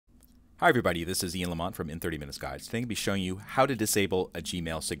Hi everybody, this is Ian Lamont from In 30 Minutes Guides. Today I'm going to be showing you how to disable a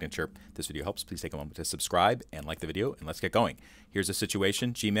Gmail signature. If this video helps, please take a moment to subscribe and like the video, and let's get going. Here's a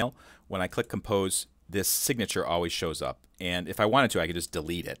situation, Gmail. When I click compose, this signature always shows up. And if I wanted to, I could just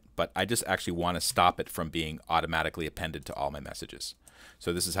delete it, but I just actually want to stop it from being automatically appended to all my messages.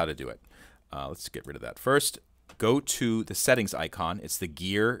 So this is how to do it. Let's get rid of that. First, go to the settings icon. It's the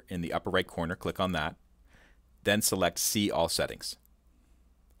gear in the upper right corner. Click on that. Then select See All Settings.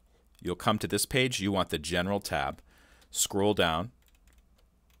 You'll come to this page. You want the General tab. Scroll down,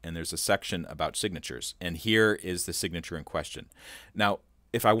 and there's a section about signatures. And here is the signature in question. Now,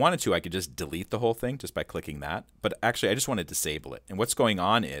 if I wanted to, I could just delete the whole thing just by clicking that. But actually, I just want to disable it. And what's going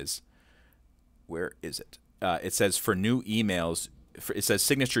on is, where is it? It says for new emails, it says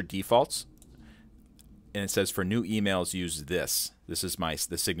signature defaults. And it says for new emails, use this. This is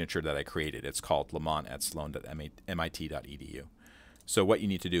the signature that I created. It's called lamont@sloan.mit.edu. So what you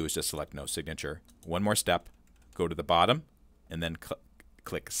need to do is just select no signature. One more step, go to the bottom, and then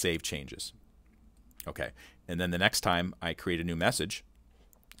click Save Changes. Okay, and then the next time I create a new message,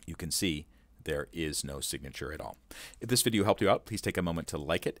 you can see there is no signature at all. If this video helped you out, please take a moment to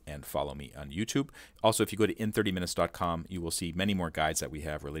like it and follow me on YouTube. Also, if you go to in30minutes.com, you will see many more guides that we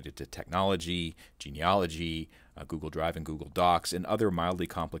have related to technology, genealogy, Google Drive and Google Docs, and other mildly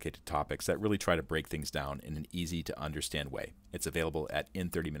complicated topics that really try to break things down in an easy to understand way. It's available at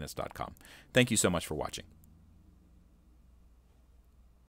in30minutes.com. Thank you so much for watching.